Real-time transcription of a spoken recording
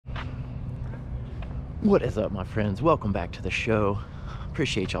What is up, my friends? Welcome back to the show.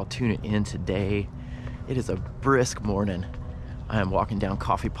 Appreciate y'all tuning in today. It is a brisk morning. I am walking down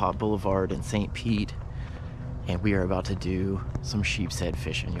Coffee Pot Boulevard in St. Pete, and we are about to do some sheepshead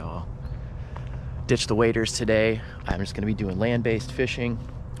fishing, y'all. Ditch the waders today. I'm just gonna be doing land-based fishing.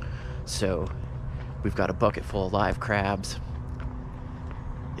 So we've got a bucket full of live crabs.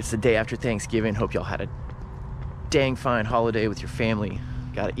 It's the day after Thanksgiving. Hope y'all had a dang fine holiday with your family.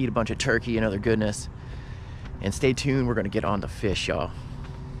 Gotta eat a bunch of turkey and other goodness. And stay tuned, we're gonna get on the fish, y'all.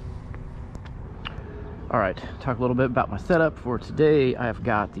 All right, talk a little bit about my setup for today. I've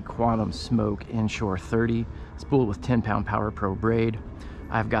got the Quantum Smoke Inshore 30 spooled with 10-pound PowerPro braid.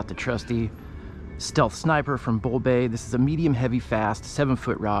 I've got the trusty Stealth Sniper from Bull Bay. This is a medium heavy fast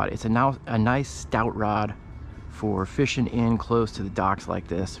 7-foot rod. It's a nice stout rod for fishing in close to the docks like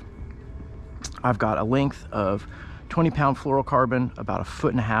this. I've got a length of 20-pound fluorocarbon, about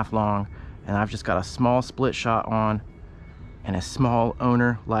 1.5 feet long, and I've just got a small split shot on and a small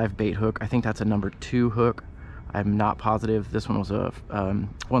owner live bait hook. I think that's a number 2 hook. I'm not positive. This one was a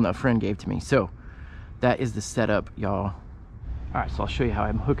one that a friend gave to me. So that is the setup, y'all. All right, so I'll show you how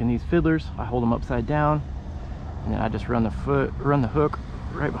I'm hooking these fiddlers. I hold them upside down, and then I just run the hook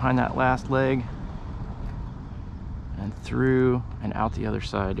right behind that last leg and through and out the other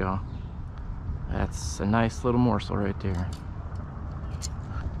side, y'all. That's a nice little morsel right there.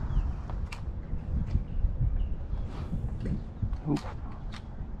 Ooh.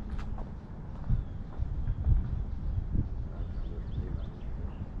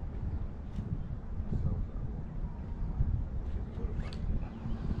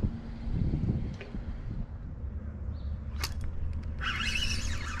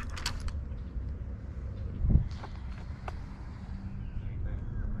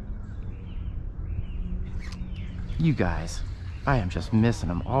 You guys, I am just missing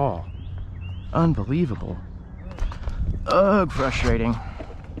them all. Unbelievable. Ugh, frustrating.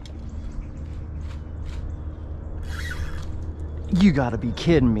 You gotta be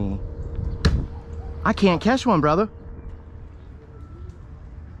kidding me. I can't catch one, brother.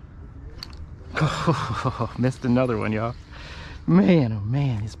 Oh, missed another one, y'all. Man, oh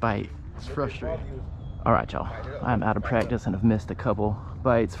man, this bite is frustrating. All right, y'all. I'm out of practice and have missed a couple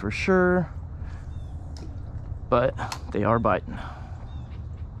bites for sure, but they are biting.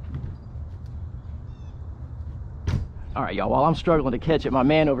 All right, y'all, while I'm struggling to catch it, my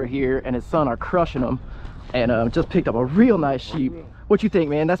man over here and his son are crushing them, and just picked up a real nice sheep. What you think,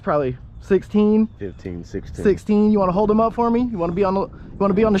 man? That's probably 16? 15, 16. 16. You want to hold them up for me? You want to be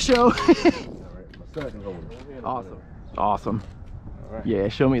on the show? All right, my son can hold it. Awesome. Awesome. All right. Yeah,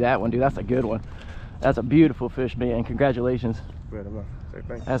 show me that one, dude. That's a good one. That's a beautiful fish, man. Congratulations.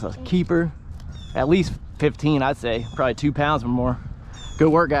 That's a keeper. At least 15, I'd say. Probably 2 pounds or more. Good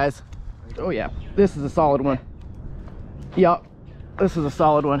work, guys. Oh, yeah. This is a solid one. Yep, this is a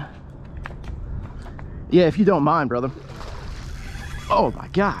solid one. Yeah, if you don't mind, brother. Oh my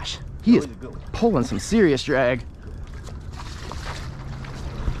gosh, he is pulling some serious drag.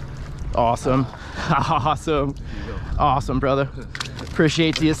 Awesome. Awesome. Awesome, brother.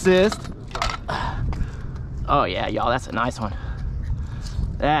 Appreciate the assist. Oh yeah, y'all, that's a nice one.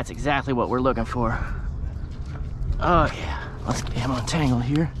 That's exactly what we're looking for. Oh yeah, let's get him untangled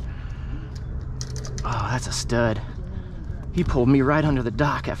here. Oh, that's a stud. He pulled me right under the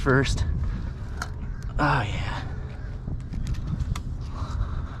dock at first. Oh yeah.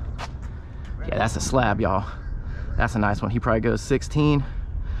 Yeah, that's a slab, y'all. That's a nice one. He probably goes 16.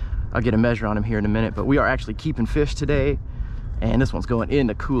 I'll get a measure on him here in a minute, but we are actually keeping fish today, and this one's going in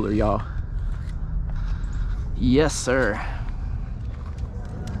the cooler, y'all. Yes, sir.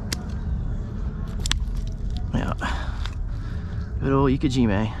 Yeah. Good old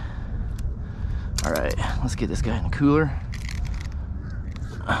Ikejime. All right, let's get this guy in the cooler.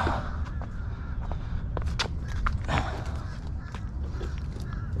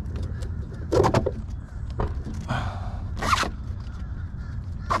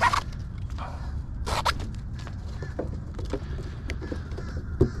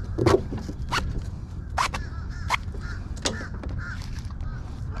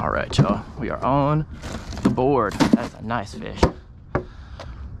 All right, y'all, we are on the board. That's a nice fish.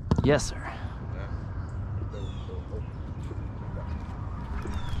 Yes, sir.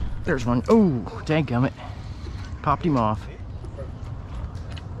 There's one. Oh, dadgummit. Popped him off.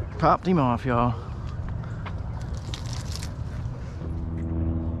 Popped him off, y'all.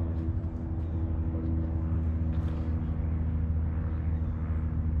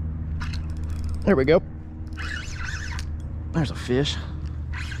 There we go. There's a fish.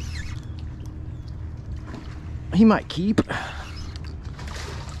 He might keep.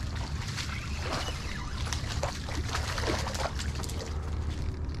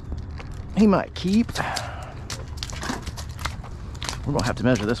 He might keep. We're gonna have to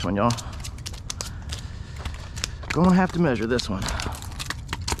measure this one, y'all. Gonna have to measure this one.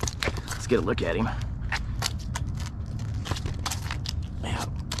 Let's get a look at him. Yeah,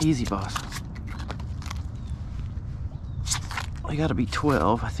 easy, boss. They gotta be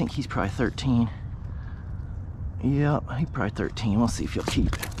 12. I think he's probably 13. Yep, he's probably 13. We'll see if he'll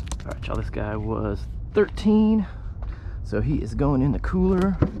keep. All right, y'all, this guy was 13. So he is going in the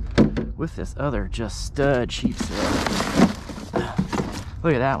cooler with this other just stud sheepshead.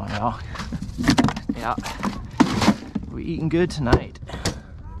 Look at that one, y'all. Yeah, we eating good tonight.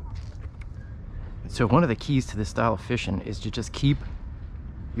 So one of the keys to this style of fishing is to just keep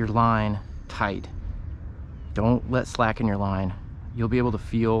your line tight. Don't let slack in your line. You'll be able to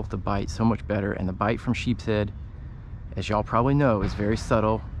feel the bite so much better. And the bite from sheepshead, as y'all probably know, is very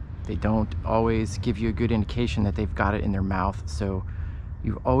subtle. They don't always give you a good indication that they've got it in their mouth. So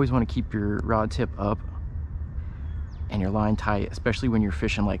you always want to keep your rod tip up and your line tight, especially when you're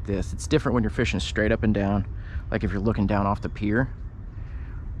fishing like this. It's different when you're fishing straight up and down, like if you're looking down off the pier.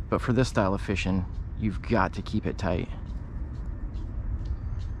 But for this style of fishing, you've got to keep it tight.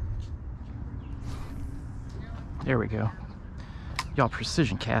 There we go. Y'all,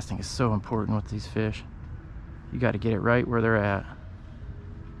 precision casting is so important with these fish. You got to get it right where they're at.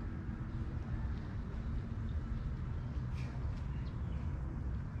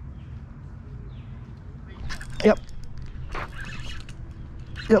 Yep.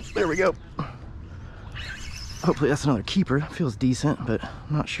 Yep, there we go. Hopefully that's another keeper. Feels decent, but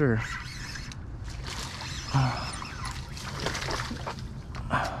I'm not sure.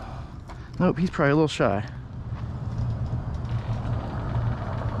 Nope, he's probably a little shy.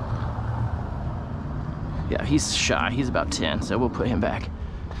 Yeah, he's shy. He's about 10, so we'll put him back.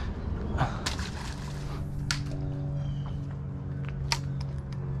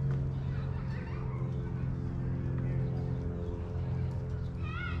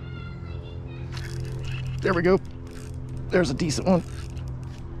 There we go. There's a decent one.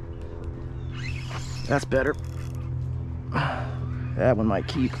 That's better. That one might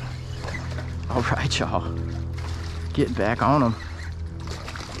keep. All right, y'all. Getting back on them.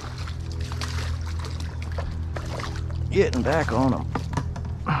 Getting back on them.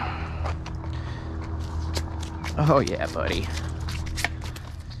 Oh yeah, buddy.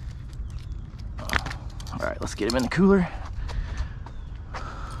 All right, let's get him in the cooler.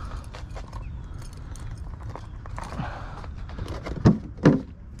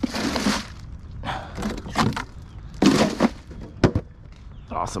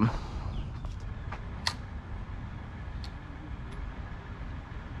 Awesome.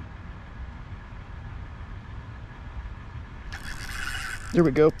 There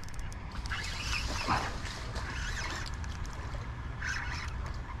we go.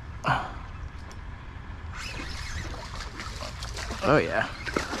 Oh yeah.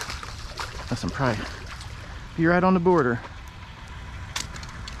 That's some pride. Be right on the border.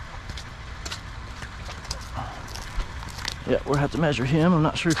 Yeah, we'll have to measure him. I'm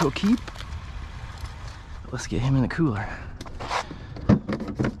not sure if he'll keep. Let's get him in the cooler.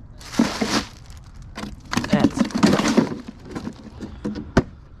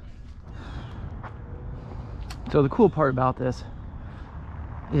 So the cool part about this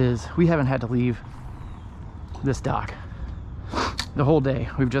is we haven't had to leave this dock the whole day.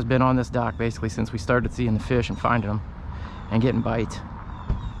 We've just been on this dock basically since we started seeing the fish and finding them and getting bites.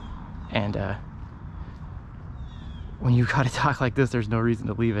 And when you've got a dock like this, there's no reason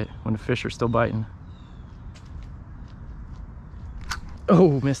to leave it when the fish are still biting.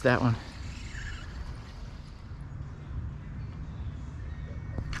 Oh, missed that one.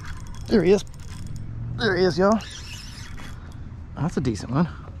 There he is. There he is, y'all. That's a decent one.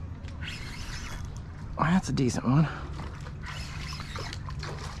 That's a decent one.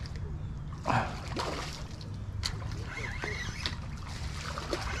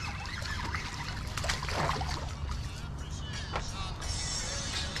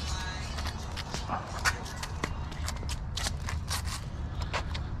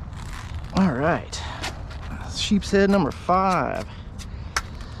 All right. Sheepshead number 5.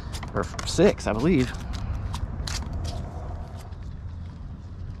 Or 6, I believe.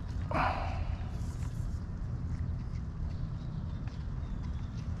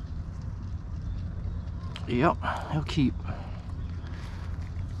 Yep, he'll keep.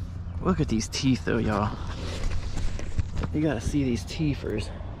 Look at these teeth though, y'all. You gotta see these teethers.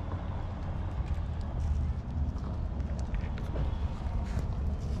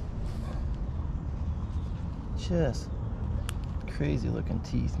 Just crazy looking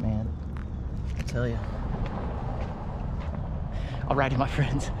teeth, man. I tell you. Alrighty, my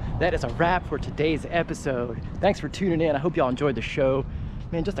friends, that is a wrap for today's episode. Thanks for tuning in. I hope y'all enjoyed the show.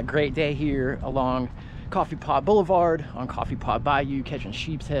 Man, just a great day here along Coffee Pod Boulevard on Coffee Pod Bayou, catching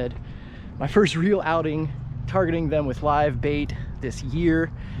sheepshead. My first real outing, targeting them with live bait this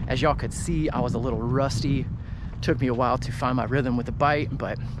year. As y'all could see, I was a little rusty. Took me a while to find my rhythm with the bite,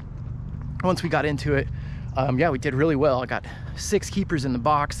 but once we got into it, yeah, we did really well. I got 6 keepers in the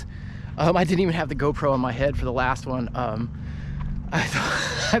box. I didn't even have the GoPro on my head for the last one.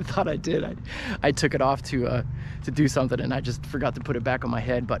 I thought I did. I took it off to do something, and I just forgot to put it back on my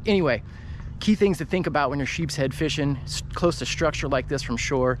head. But anyway, key things to think about when you're sheepshead fishing close to structure like this from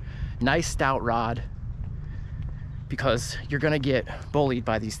shore. Nice stout rod, because you're gonna get bullied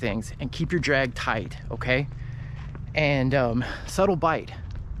by these things, and keep your drag tight, okay? And subtle bite.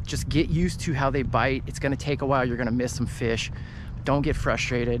 Just get used to how they bite. It's gonna take a while. You're gonna miss some fish. Don't get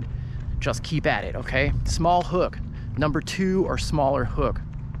frustrated. Just keep at it, okay? Small hook. Number 2 or smaller hook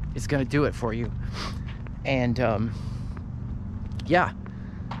is gonna do it for you. And yeah,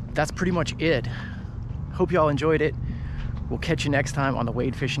 that's pretty much it. Hope y'all enjoyed it. We'll catch you next time on the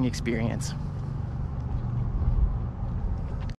Wade Fishing Experience.